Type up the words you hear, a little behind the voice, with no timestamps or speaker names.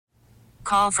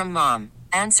call from mom.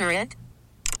 Answer it.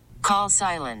 Call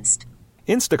silenced.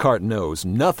 Instacart knows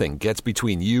nothing gets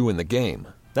between you and the game.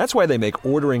 That's why they make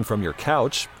ordering from your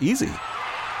couch easy.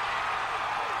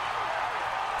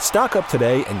 Stock up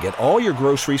today and get all your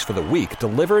groceries for the week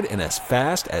delivered in as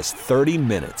fast as 30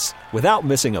 minutes without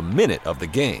missing a minute of the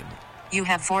game. You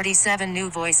have 47 new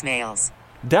voicemails.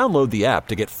 Download the app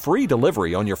to get free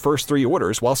delivery on your first 3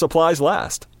 orders while supplies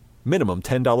last. Minimum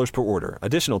 $10 per order.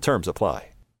 Additional terms apply.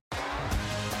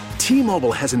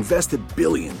 T-Mobile has invested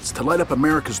billions to light up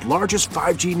America's largest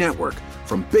 5G network,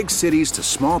 from big cities to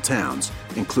small towns,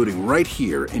 including right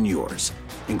here in yours.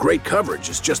 And great coverage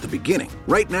is just the beginning.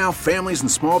 Right now, families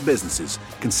and small businesses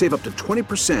can save up to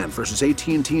 20% versus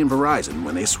AT&T and Verizon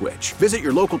when they switch. Visit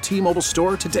your local T-Mobile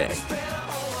store today.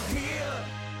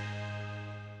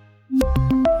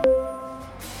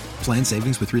 Plan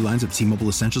savings with 3 lines of T-Mobile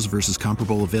Essentials versus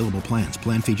comparable available plans.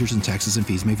 Plan features and taxes and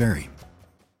fees may vary.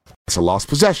 It's a lost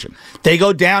possession. They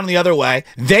go down the other way.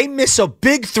 They miss a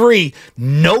big 3.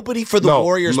 Nobody for the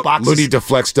Warriors boxes. Looney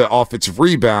deflects the offensive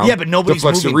rebound. Yeah, but nobody's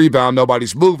deflects moving. The rebound.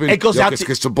 Nobody's moving. It goes out to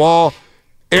gets the ball.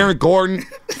 Aaron Gordon,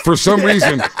 for some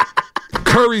reason,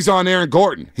 Curry's on Aaron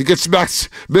Gordon. He gets smacked.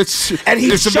 And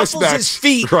he shuffles his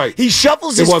feet. Right. He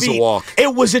shuffles his feet. It was a walk.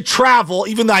 It was a travel,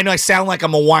 even though I know I sound like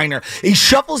I'm a whiner. He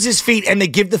shuffles his feet, and they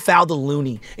give the foul to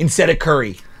Looney instead of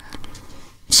Curry.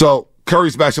 So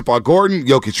Curry's matched up on Gordon.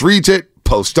 Jokic reads it.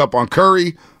 Post up on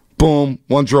Curry. Boom.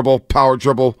 1 dribble. Power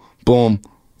dribble. Boom.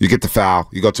 You get the foul.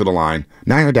 You go to the line.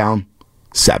 Now you're down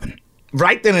 7.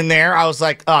 Right then and there, I was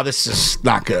like, oh, this is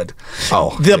not good.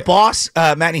 Oh, the boss,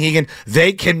 Matt Hegan,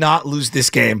 they cannot lose this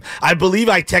game. I believe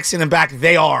I texted him back,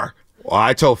 they are. Well,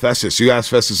 I told Festus, you asked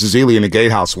Festus Ezeli in the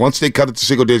gatehouse. Once they cut it to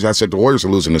single digits, I said the Warriors are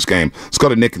losing this game. Let's go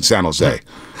to Nick in San Jose.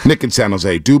 Nick in San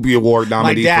Jose, Doobie Award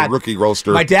nominee for Rookie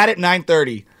Roaster. My dad at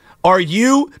 9:30. Are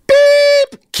you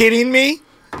kidding me?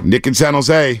 Nick in San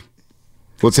Jose,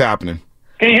 what's happening?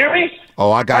 Can you hear me?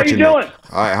 Oh, I got you. How you doing?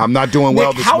 I'm not doing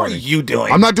well this morning. How are you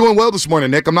doing? I'm not doing well this morning,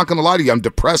 Nick. I'm not going to lie to you. I'm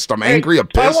depressed. I'm angry. I'm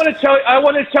pissed. I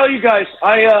want to tell you guys.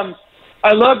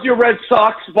 I loved your Red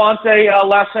Sox, Bonta,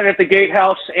 last night at the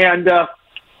Gatehouse, and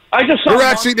I just saw.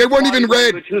 They weren't even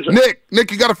red.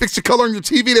 Nick, you got to fix the color on your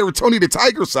TV. They were Tony the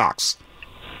Tiger Sox.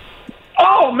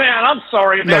 Oh man, I'm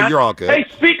sorry, man. No, you're all good. Hey,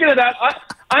 speaking of that,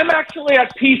 I'm actually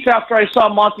at peace after I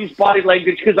saw Monty's body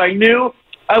language because I knew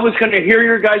I was going to hear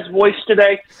your guys' voice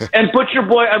today. And Butcher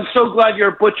Boy, I'm so glad you're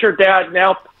a Butcher dad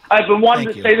now. I've been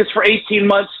wanting to say this for 18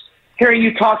 months, hearing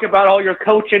you talk about all your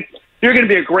coaching. You're going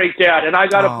to be a great dad. And I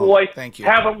got a boy. Thank you.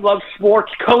 Have him love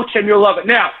sports, coach, and you'll love it.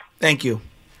 Now, thank you.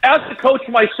 As a coach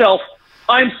myself,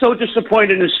 I'm so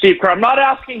disappointed in Steve Kerr. I'm not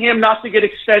asking him not to get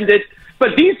extended,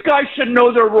 but these guys should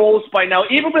know their roles by now,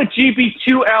 even with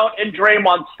GB2 out and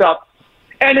Draymond stuff.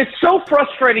 And it's so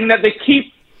frustrating that they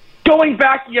keep going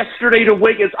back yesterday to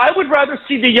Wiggins. I would rather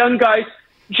see the young guys.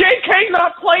 J.K.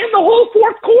 not playing the whole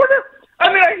fourth quarter.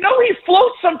 I mean, I know he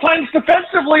floats sometimes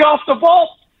defensively off the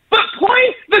ball, but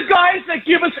play the guys that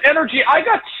give us energy. I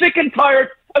got sick and tired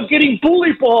of getting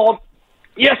bully balled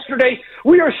yesterday.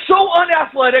 We are so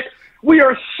unathletic. We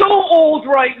are so old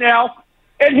right now.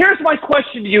 And here's my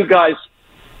question to you guys.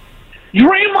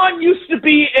 Draymond used to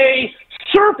be a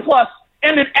surplus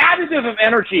and an additive of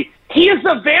energy. He is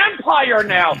a vampire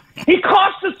now. He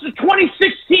cost us the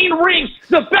 2016 ring,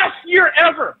 the best year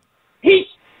ever. He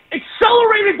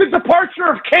accelerated the departure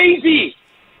of KD.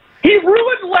 He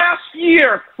ruined last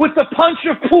year with the punch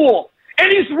of Poole,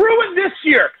 and he's ruined this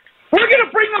year. We're going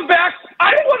to bring him back.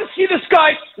 I don't want to see this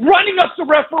guy running up to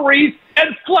referees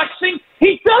and flexing.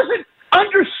 He doesn't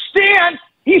understand.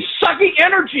 He's sucking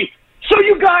energy. So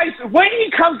you guys, when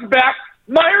he comes back,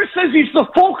 Myers says he's the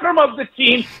fulcrum of the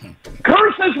team.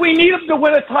 Kerr says we need him to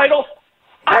win a title.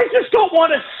 I just don't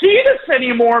want to see this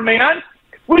anymore, man.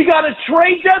 We got a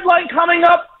trade deadline coming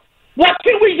up. What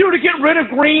can we do to get rid of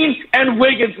Green and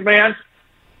Wiggins, man?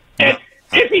 And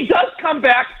if he does come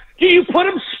back, do you put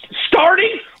him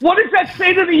starting? What does that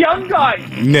say to the young guys?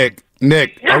 Nick,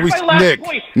 are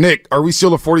we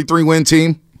still a 43-win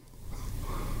team?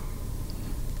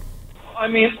 I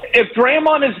mean, if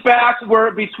Draymond is back, we're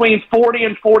between 40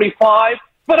 and 45.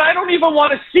 But I don't even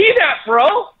want to see that,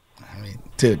 bro. I mean,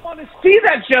 dude. I want to see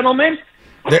that, gentlemen.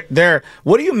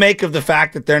 What do you make of the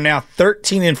fact that they're now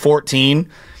 13 and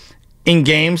 14 in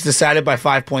games decided by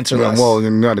 5 points or less? Well, you're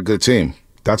not a good team.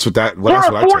 That's what that. We're a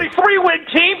 43-win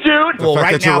team, dude. Well,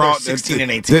 right now they're 16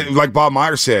 and 18. Like Bob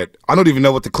Myers said, I don't even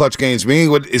know what the clutch games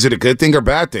mean. Is it a good thing or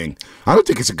bad thing? I don't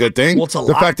think it's a good thing. Well, it's a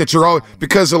the fact that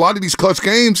because a lot of these clutch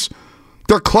games,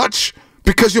 they're clutch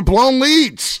because you're blown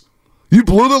leads. You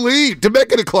blew the lead to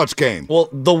make it a clutch game. Well,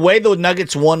 the way the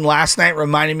Nuggets won last night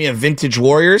reminded me of vintage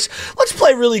Warriors. Let's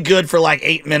play really good for like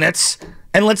 8 minutes,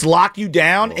 and let's lock you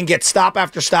down and get stop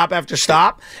after stop after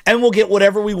stop, and we'll get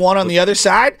whatever we want on the other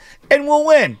side, and we'll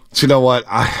win. So you know what?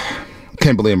 I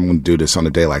can't believe I'm going to do this on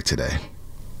a day like today.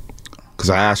 Because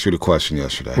I asked you the question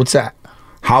yesterday. What's that?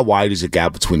 How wide is the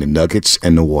gap between the Nuggets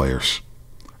and the Warriors?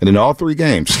 And in all 3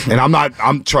 games,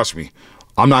 and trust me,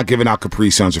 I'm not giving out Capri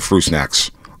Suns or fruit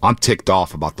snacks. I'm ticked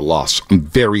off about the loss. I'm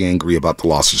very angry about the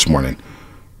loss this morning.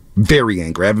 Very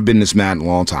angry. I haven't been this mad in a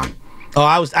long time.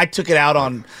 Oh, I took it out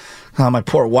on my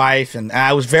poor wife, and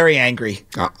I was very angry.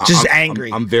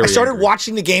 Angry. I'm very I started angry.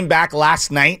 watching the game back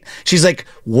last night. She's like,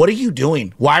 "What are you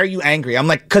doing? Why are you angry?" I'm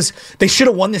like, "Because they should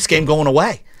have won this game going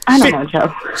away." I don't know,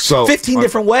 Joe. So 15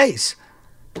 different ways.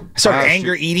 I started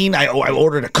anger eating. I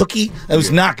ordered a cookie. It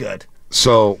was not good.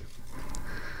 So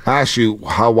I asked you,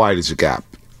 how wide is the gap?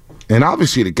 And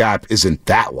obviously the gap isn't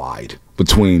that wide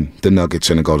between the Nuggets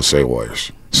and the Golden State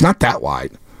Warriors. It's not that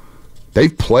wide.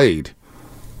 They've played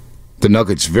the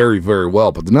Nuggets very, very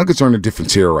well, but the Nuggets are in a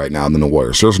different tier right now than the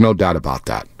Warriors. There's no doubt about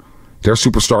that. Their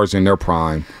superstars in their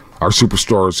prime. Our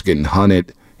superstar is getting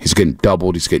hunted. He's getting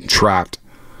doubled. He's getting trapped.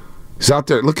 He's out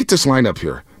there. Look at this lineup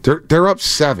here. They're up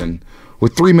 7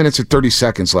 with 3 minutes and 30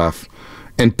 seconds left.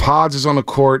 And Pods is on the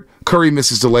court. Curry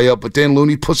misses the layup, but then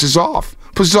Looney pushes off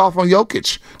on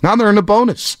Jokic. Now they're in the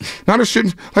bonus. Now they're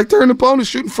shooting like they're in the bonus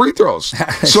shooting free throws.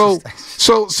 So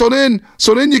then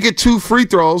you get 2 free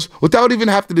throws without even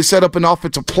having to set up an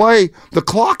offensive play. The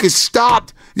clock is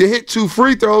stopped. You hit 2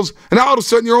 free throws, and all of a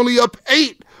sudden you're only up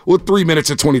 8 with 3 minutes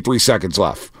and 23 seconds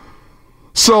left.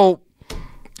 So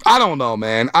I don't know,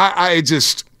 man.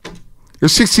 You're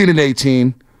 16 and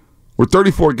 18. We're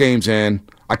 34 games in.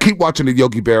 I keep watching the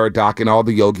Yogi Berra doc and all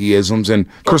the Yogi-isms, and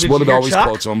Chris Willard always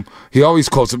quotes him. He always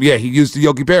quotes him. Yeah, he used the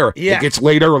Yogi Berra. Yeah. It gets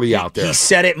late early out there. He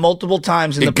said it multiple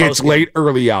times in the postgame. It gets late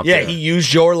early out there. Yeah, he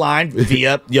used your line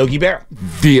via Yogi Berra.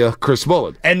 Via Chris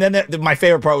Willard. And then my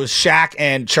favorite part was Shaq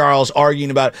and Charles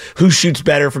arguing about who shoots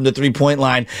better from the three-point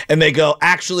line, and they go,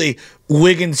 actually,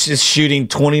 Wiggins is shooting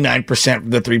 29% from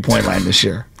the three-point line this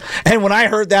year. And when I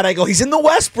heard that, I go, he's in the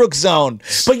Westbrook zone.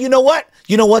 But you know what?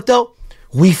 You know what, though?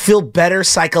 We feel better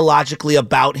psychologically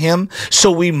about him,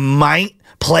 so we might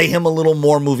play him a little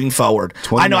more moving forward.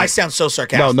 I know I sound so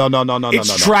sarcastic. No.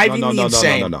 It's driving me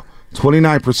insane. No.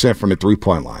 29% from the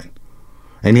three-point line.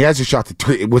 And he hasn't shot the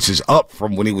 3, which is up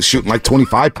from when he was shooting like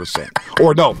 25%.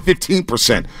 Or no,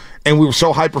 15%. And we were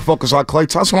so hyper-focused on Klay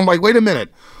Thompson. I'm like, wait a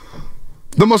minute.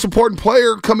 The most important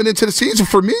player coming into the season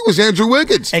for me was Andrew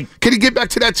Wiggins. And can he get back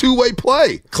to that two-way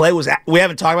play? Clay was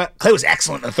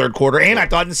excellent in the third quarter, and I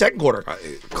thought in the second quarter.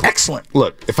 Excellent.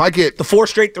 Look, if I get the 4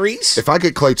 straight threes, if I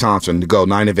get Klay Thompson to go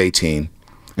 9 of 18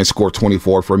 and score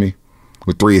 24 for me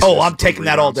with 3 assists. Oh, I'm taking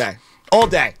that all day. All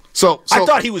day. So I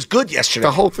thought he was good yesterday.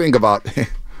 The whole thing about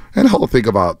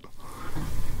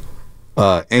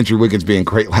Andrew Wiggins being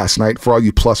great last night, for all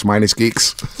you plus-minus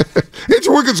geeks.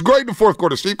 Andrew Wiggins great in the fourth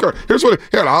quarter. Steve Kerr,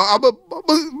 I'm going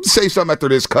to say something after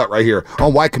this cut right here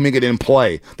on why Kuminga didn't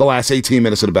play the last 18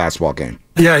 minutes of the basketball game.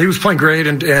 Yeah, he was playing great,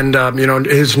 and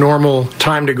his normal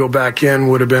time to go back in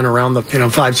would have been around the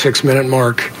 5-6 minute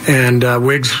mark. And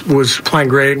Wiggs was playing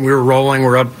great, and we were rolling.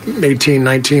 We're up 18,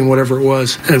 19, whatever it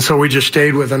was, and so we just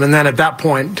stayed with him. And then at that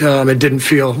point, it didn't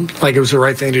feel like it was the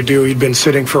right thing to do. He'd been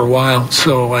sitting for a while,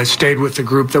 so I stayed with the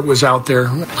group that was out there.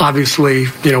 Obviously,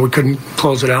 we couldn't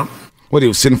close it out. What, he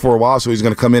was sitting for a while, so he's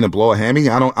going to come in and blow a hammy?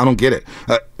 I don't get it.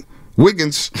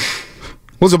 Wiggins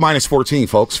was a minus 14,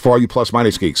 folks, for all you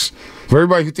plus-minus geeks. For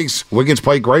everybody who thinks Wiggins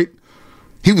played great,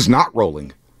 he was not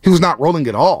rolling. He was not rolling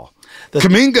at all.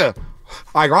 Kuminga,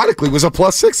 ironically, was a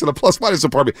 +6 in a plus-minus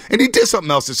department. And he did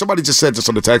something else that somebody just said this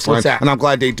on the text line, and I'm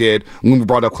glad they did when we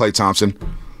brought up Klay Thompson.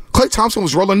 Klay Thompson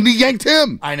was rolling, and he yanked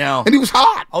him. I know. And he was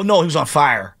hot. Oh, no, he was on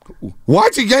fire.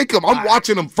 Why'd you yank him? I'm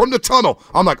watching him from the tunnel.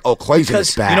 I'm like, oh, Clay's in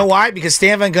his bag. You know why? Because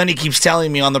Stan Van Gundy keeps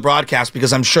telling me on the broadcast,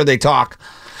 because I'm sure they talk,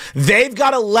 they've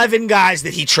got 11 guys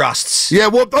that he trusts. Yeah,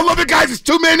 well, 11 guys is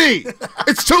too many.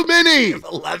 It's too many.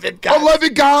 11 guys.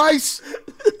 11 guys.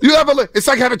 It's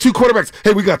like having 2 quarterbacks.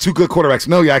 Hey, we got 2 good quarterbacks.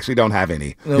 No, you actually don't have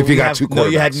any. No, if you got 2 quarterbacks. No,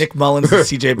 you had Nick Mullins and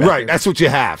CJ Beathard. Right, that's what you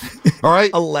have. All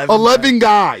right? 11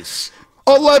 guys.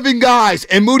 11 guys,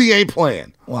 and Moody ain't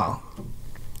playing. Wow.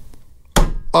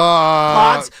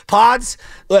 Pods,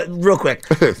 real quick.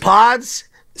 Pods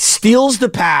steals the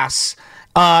pass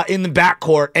in the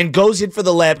backcourt and goes in for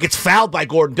the layup, gets fouled by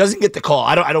Gordon, doesn't get the call.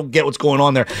 I don't get what's going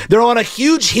on there. They're on a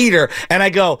huge heater, and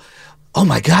I go, oh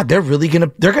my God, they're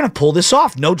gonna pull this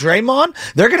off. No Draymond,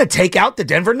 they're gonna take out the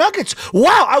Denver Nuggets.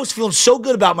 Wow, I was feeling so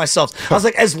good about myself. I was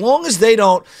like, as long as they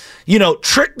don't,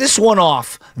 trick this one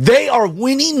off, they are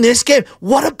winning this game.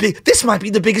 This might be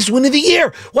the biggest win of the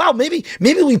year. Wow, maybe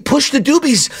we push the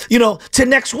Doobies, to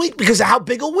next week because of how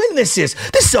big a win this is.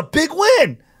 This is a big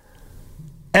win.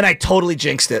 And I totally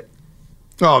jinxed it.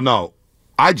 Oh, no.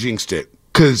 I jinxed it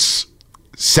because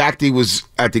Shasky was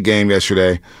at the game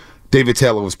yesterday. David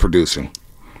Taylor was producing.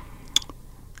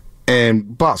 And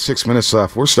about 6 minutes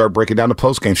left, we'll start breaking down the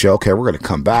postgame show. Okay, we're going to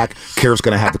come back. Kara's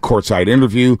going to have the courtside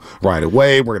interview right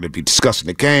away. We're going to be discussing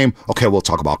the game. Okay, we'll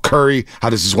talk about Curry, how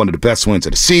this is one of the best wins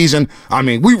of the season. I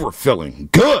mean, we were feeling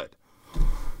good.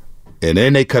 And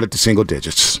then they cut it to single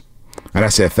digits. And I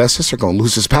said, Festus are going to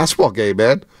lose this basketball game,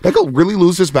 man. They're going to really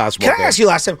lose this basketball game. Can I ask you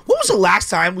last time, what was the last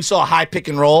time we saw a high pick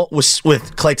and roll with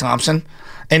Klay Thompson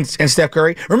and Steph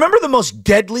Curry? Remember the most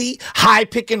deadly high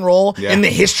pick and roll in the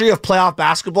history of playoff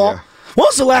basketball? Yeah. When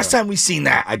was the last time we seen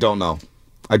that? I don't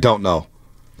know.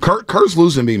 Kerr's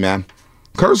losing me, man.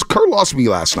 Kerr lost me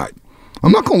last night.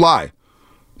 I'm not going to lie.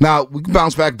 Now, we can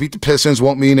bounce back, beat the Pistons,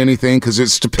 won't mean anything because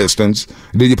it's the Pistons.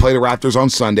 And then you play the Raptors on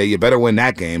Sunday. You better win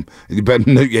that game. And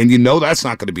that's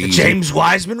not going to be easy. James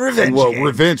Wiseman revenge game.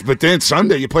 Revenge. But then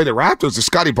Sunday, you play the Raptors, and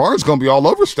Scotty Barnes going to be all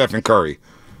over Stephen Curry.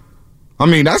 I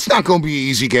mean, that's not going to be an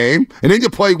easy game. And then you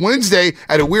play Wednesday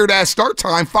at a weird-ass start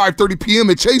time, 5:30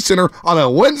 p.m. at Chase Center on a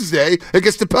Wednesday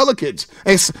against the Pelicans.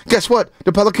 And guess what?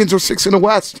 The Pelicans are 6th in the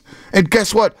West. And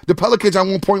guess what? The Pelicans at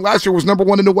one point last year was number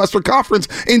 1 in the Western Conference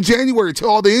in January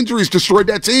until all the injuries destroyed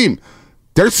that team.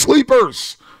 They're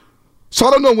sleepers. So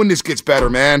I don't know when this gets better,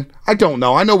 man. I don't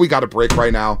know. I know we got a break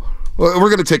right now. We're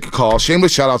going to take a call.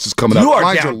 Shameless shout-outs is coming up. You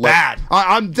are down bad.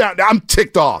 I'm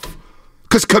ticked off.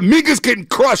 Because Kuminga's getting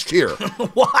crushed here.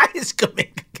 Why is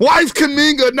Kuminga? Why is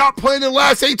Kuminga not playing the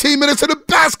last 18 minutes of the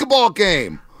basketball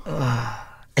game?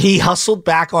 He hustled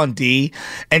back on D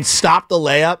and stopped the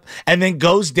layup and then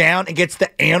goes down and gets the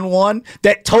and one.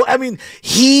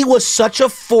 He was such a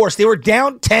force. They were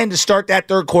down 10 to start that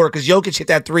third quarter because Jokic hit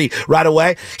that 3 right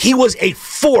away. He was a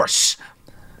force.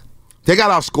 They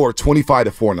got outscored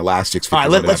 25-4 in the last 6 All right,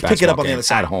 let's pick it up on the other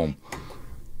side. At home.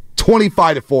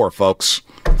 25-4, folks.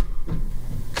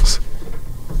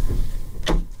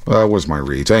 Where's my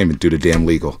reads? I didn't even do the damn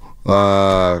legal. Where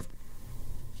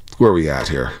are we at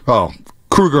here? Oh,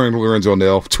 Kruger and Lorenzo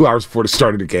Neal, 2 hours before the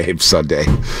start of the game Sunday.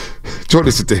 Join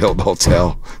us at the Hilton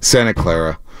Hotel, Santa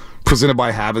Clara. Presented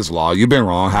by Habits Law. You've been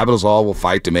wrong. Habits Law will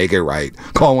fight to make it right.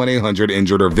 Call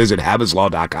 1-800-INJURED or visit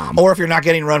habitslaw.com. Or if you're not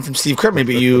getting run from Steve Kerr,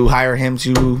 maybe you hire him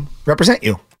to represent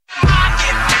you.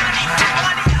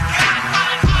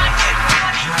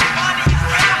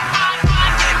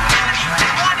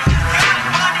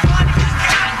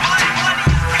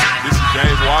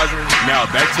 Now,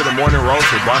 back to the morning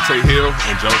roast with Bonta Hill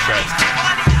and Joe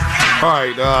Shasky. All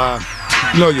right,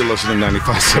 you're listening to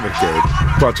 95.7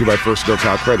 Game. Brought to you by First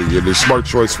SoCal Credit. You're the smart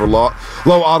choice for low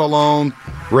auto loan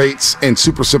rates and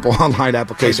super simple online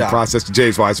application process.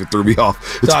 James Wiseman threw me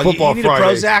off. It's Dog, Football you need Friday. A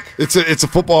Prozac? It's a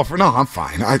football. No, I'm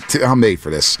fine. I'm made for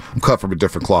this. I'm cut from a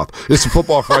different cloth. It's a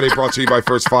Football Friday brought to you by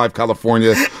First 5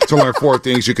 California. To learn 4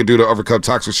 things you can do to overcome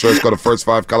toxic stress, go to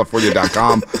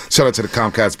first5california.com. Shout out to the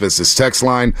Comcast Business text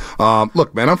line.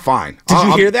 Look, man, I'm fine. Did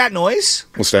you hear that noise?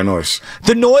 What's that noise?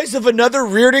 The noise of another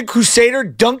Reardon Crusader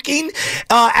dunking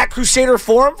at Crusader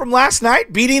Forum from last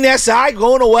night, beating SI,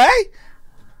 going away.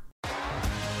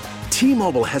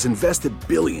 T-Mobile has invested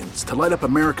billions to light up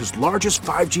America's largest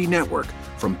 5G network,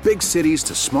 from big cities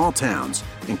to small towns,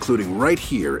 including right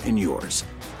here in yours.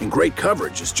 And great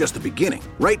coverage is just the beginning.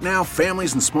 Right now,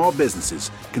 families and small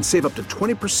businesses can save up to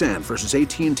 20% versus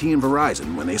AT&T and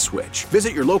Verizon when they switch.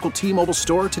 Visit your local T-Mobile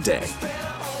store today.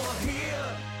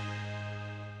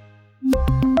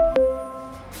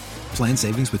 Plan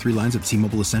savings with 3 lines of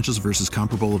T-Mobile Essentials versus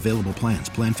comparable available plans.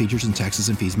 Plan features and taxes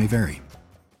and fees may vary.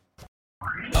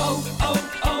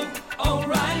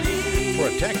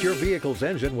 Protect your vehicle's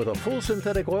engine with a full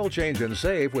synthetic oil change and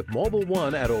save with Mobile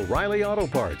One at O'Reilly Auto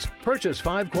Parts. Purchase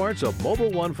 5 quarts of Mobile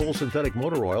One full synthetic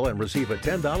motor oil and receive a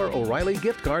 $10 O'Reilly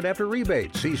gift card after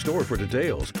rebate. See store for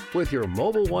details. With your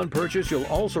Mobile One purchase, you'll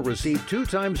also receive 2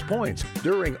 times points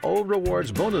during O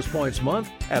Rewards Bonus Points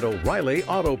Month at O'Reilly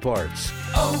Auto Parts.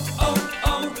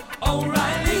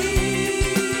 O'Reilly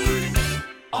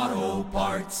Auto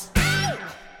Parts.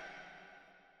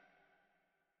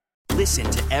 Listen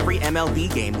to every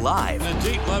MLB game live. In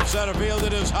the deep left center field,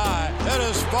 it is high, it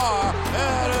is far,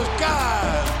 it is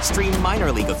gone. Stream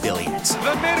minor league affiliates.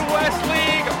 The Midwest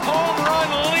League home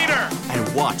run leader. And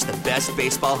Watch the best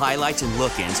baseball highlights and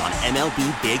look-ins on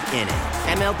MLB Big Inning.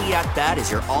 MLB At Bat is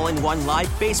your all-in-one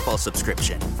live baseball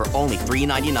subscription for only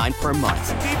 $3.99 per month.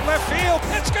 Deep left field.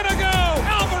 It's going to go.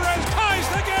 Alvarez ties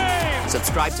the game.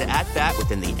 Subscribe to At Bat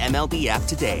within the MLB app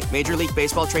today. Major League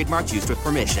Baseball trademarks used with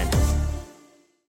permission.